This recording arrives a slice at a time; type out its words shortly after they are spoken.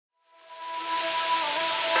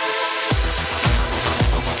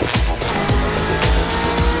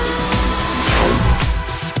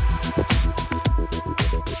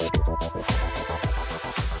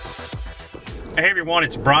Hey everyone,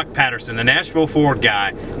 it's Brock Patterson, the Nashville Ford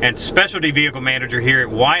guy and specialty vehicle manager here at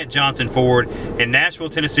Wyatt Johnson Ford in Nashville,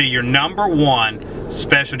 Tennessee, your #1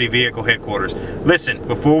 specialty vehicle headquarters. Listen,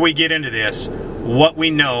 before we get into this, what we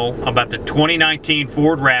know about the 2019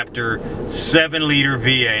 Ford Raptor 7-liter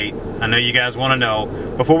V8. I know you guys want to know.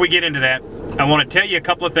 Before we get into that, I want to tell you a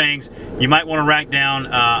couple of things. You might want to write down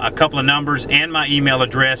a couple of numbers and my email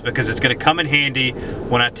address because it's going to come in handy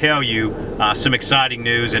when I tell you some exciting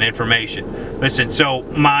news and information. Listen, so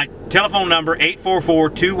my telephone number,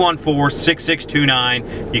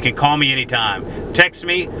 844-214-6629. You can call me anytime. Text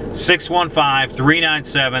me,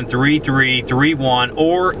 615-397-3331,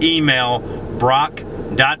 or email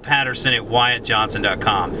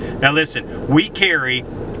brock.patterson@wyattjohnson.com. Now listen, we carry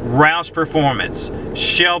ROUSH Performance,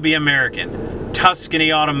 Shelby American,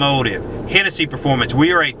 Tuscany Automotive, Hennessey Performance.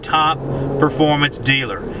 We are a top performance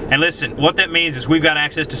dealer. And listen, what that means is we've got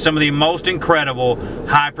access to some of the most incredible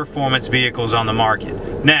high performance vehicles on the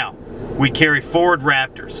market. Now, we carry Ford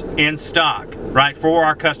Raptors in stock, right, for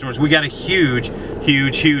our customers. We got a huge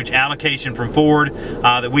allocation from Ford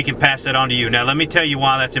that we can pass that on to you. Now, let me tell you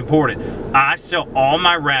why that's important. I sell all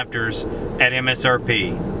my Raptors at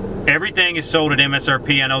MSRP. Everything is sold at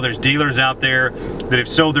MSRP. I know there's dealers out there that have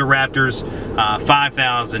sold their Raptors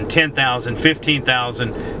 $5,000, $10,000,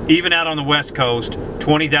 $15,000, even out on the West Coast,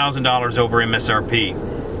 $20,000 over MSRP.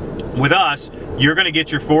 With us, you're going to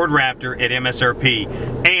get your Ford Raptor at MSRP,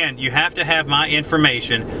 and you have to have my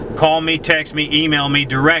information. Call me, text me, email me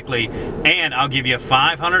directly, and I'll give you a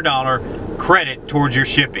 $500 credit towards your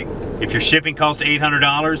shipping. If your shipping costs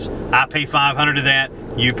 $800, I pay $500 of that,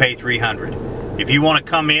 you pay $300. If you want to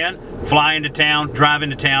come in, fly into town, drive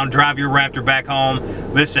your Raptor back home,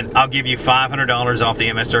 listen, I'll give you $500 off the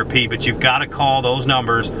MSRP, but you've got to call those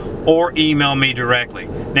numbers or email me directly.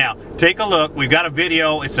 Now, take a look. We've got a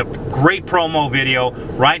video. It's a great promo video.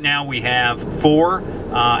 Right now we have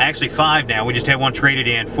actually 5 now. We just had one traded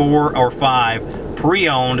in, 4 or 5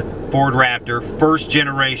 pre-owned Ford Raptor, first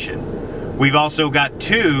generation. We've also got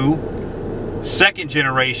 2 second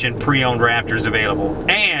generation pre-owned Raptors available,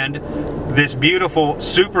 and this beautiful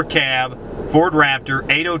super cab Ford Raptor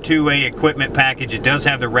 802A equipment package. It does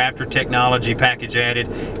have the Raptor technology package added.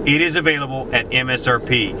 It is available at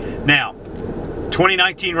MSRP. Now,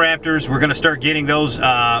 2019 Raptors, we're going to start getting those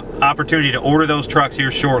opportunity to order those trucks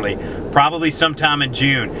here shortly, probably sometime in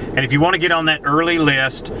June. And if you want to get on that early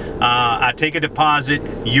list, I take a deposit.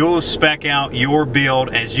 You'll spec out your build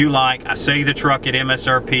as you like. I sell you the truck at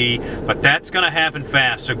MSRP, but that's going to happen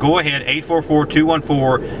fast. So go ahead,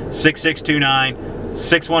 844-214-6629,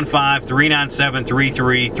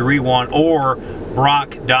 615-397-3331, or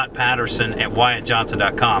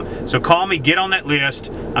brock.patterson@wyattjohnson.com. So call me, get on that list.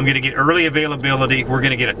 I'm going to get early availability. We're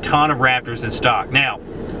going to get a ton of Raptors in stock. Now,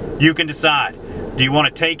 you can decide. Do you want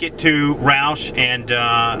to take it to ROUSH and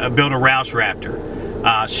build a ROUSH Raptor?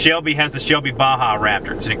 Shelby has the Shelby Baja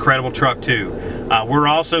Raptor. It's an incredible truck too. We're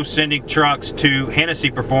also sending trucks to Hennessey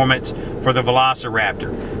Performance for the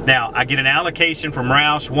VelociRaptor. Now, I get an allocation from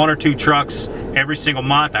ROUSH, 1 or 2 trucks every single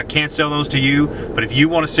month. I can't sell those to you, but if you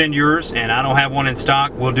want to send yours and I don't have one in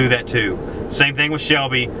stock, we'll do that too. Same thing with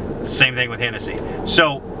Shelby, same thing with Hennessey.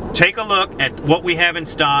 So take a look at what we have in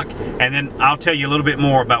stock, and then I'll tell you a little bit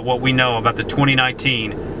more about what we know about the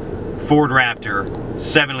 2019 Ford Raptor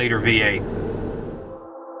 7-liter V8.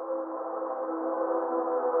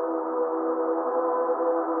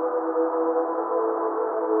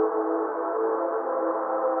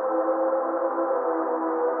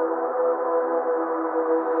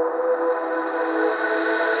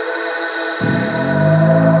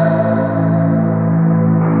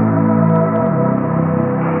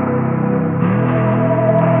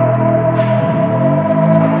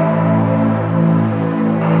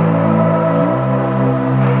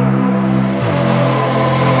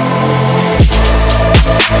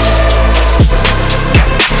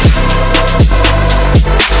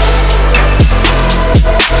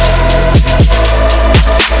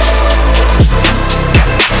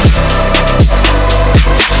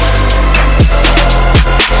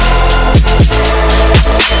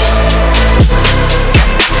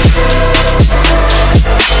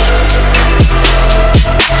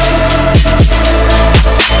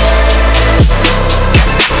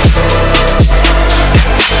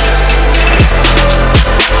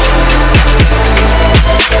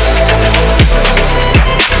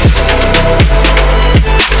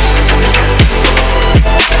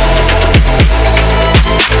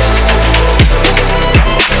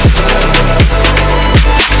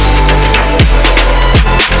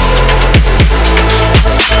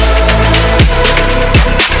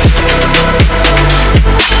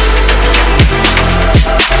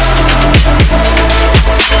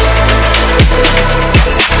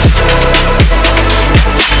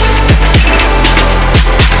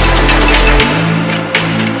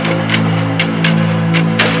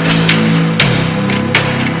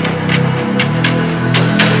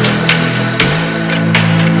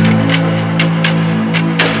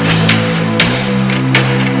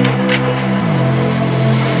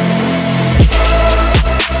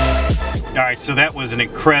 was an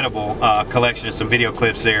incredible collection of some video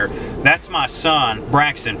clips there. That's my son,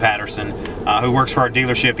 Braxton Patterson, who works for our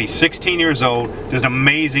dealership. He's 16 years old, does an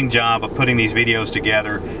amazing job of putting these videos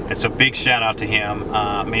together, and so big shout out to him.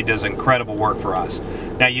 I mean, he does incredible work for us.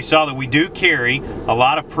 Now, you saw that we do carry a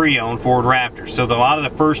lot of pre-owned Ford Raptors, so a lot of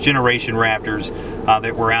the first generation Raptors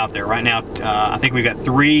that were out there. Right now, I think we've got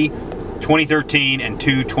 3 2013 and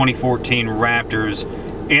 2 2014 Raptors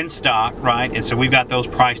in stock, right? And so we've got those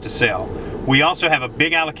priced to sell. We also have a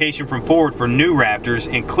big allocation from Ford for new Raptors,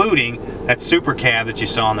 including that Super Cab that you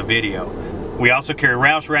saw in the video. We also carry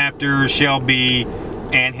ROUSH Shelby,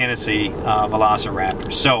 and Hennessey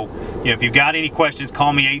VelociRaptors. So, you know, if you've got any questions,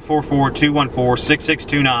 call me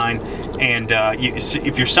 844-214-6629. And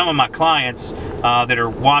if you're some of my clients that are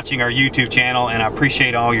watching our YouTube channel, and I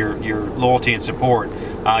appreciate all your loyalty and support,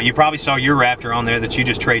 you probably saw your Raptor on there that you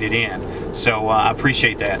just traded in. So I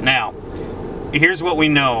appreciate that. Now, here's what we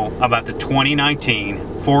know about the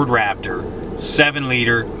 2019 Ford Raptor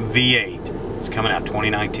 7-liter V8. It's coming out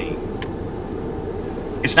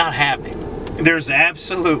 2019. It's not happening. There's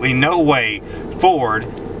absolutely no way Ford,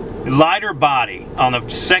 lighter body on the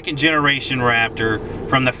second generation Raptor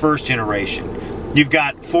from the first generation. You've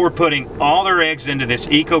got Ford putting all their eggs into this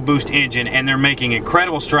EcoBoost engine, and they're making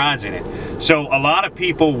incredible strides in it. So a lot of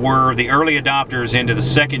people were the early adopters into the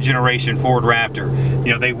second generation Ford Raptor.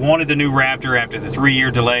 You know, they wanted the new Raptor after the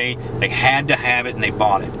 3-year delay. They had to have it, and they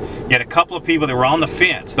bought it. Yet a couple of people that were on the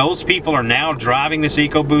fence, those people are now driving this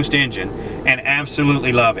EcoBoost engine and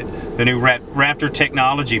absolutely love it. The new Raptor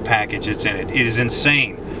technology package that's in it, it is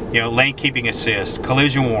insane. You know, lane keeping assist,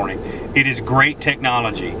 collision warning. It is great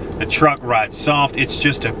technology. The truck rides soft. It's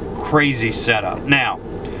just a crazy setup. Now,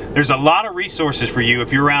 there's a lot of resources for you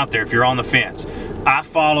if you're out there, if you're on the fence. I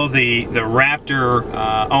follow the Raptor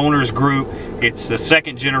owners group. It's the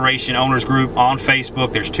second generation owners group on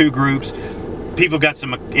Facebook. There's 2 groups. People got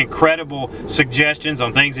some incredible suggestions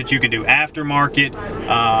on things that you can do aftermarket,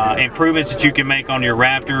 improvements that you can make on your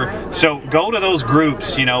Raptor. So go to those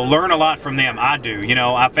groups, you know, learn a lot from them. I do. You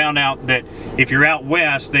know, I found out that if you're out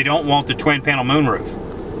west, they don't want the twin panel moonroof.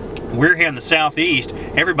 We're here in the southeast,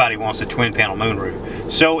 everybody wants a twin panel moonroof.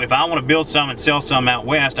 So if I want to build some and sell some out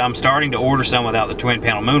west, I'm starting to order some without the twin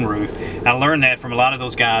panel moonroof. I learned that from a lot of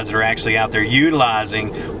those guys that are actually out there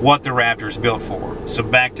utilizing what the Raptor is built for. So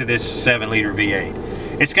back to this 7-liter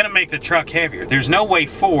V8. It's going to make the truck heavier. There's no way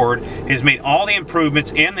Ford has made all the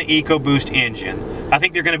improvements in the EcoBoost engine. I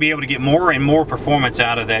think they're going to be able to get more and more performance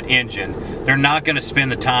out of that engine. They're not going to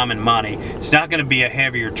spend the time and money. It's not going to be a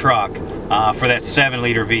heavier truck for that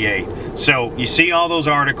 7-liter V8. So you see all those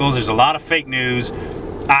articles. There's a lot of fake news.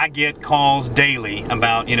 I get calls daily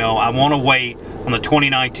about, you know, I want to wait on the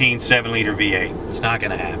 2019 7-liter V8. It's not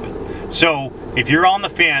going to happen. So if you're on the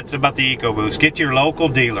fence about the EcoBoost, get to your local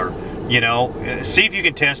dealer. You know, see if you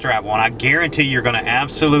can test drive one. I guarantee you're going to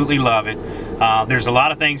absolutely love it. There's a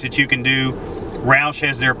lot of things that you can do. ROUSH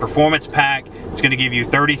has their performance pack. It's going to give you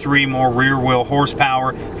 33 more rear wheel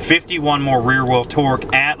horsepower, 51 more rear wheel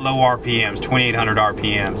torque at low RPMs, 2,800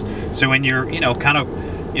 RPMs. So when you're, you know, kind of,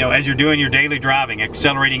 you know, as you're doing your daily driving,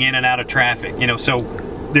 accelerating in and out of traffic, you know, so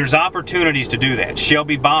there's opportunities to do that.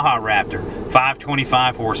 Shelby Baja Raptor,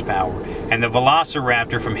 525 horsepower. And the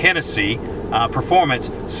VelociRaptor from Hennessey Performance,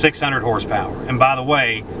 600 horsepower. And by the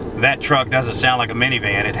way, that truck doesn't sound like a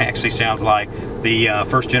minivan. It actually sounds like the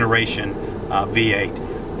first generation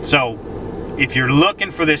V8. So if you're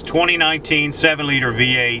looking for this 2019 7-liter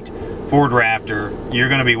V8 Ford Raptor, you're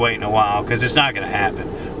going to be waiting a while because it's not going to happen.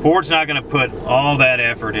 Ford's not going to put all that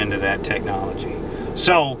effort into that technology.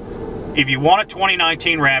 So if you want a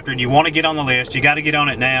 2019 Raptor and you want to get on the list, you got to get on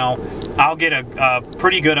it now. I'll get a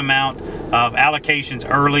pretty good amount of allocations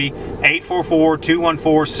early.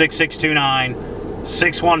 844-214-6629,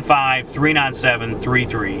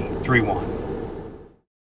 615-397-3331.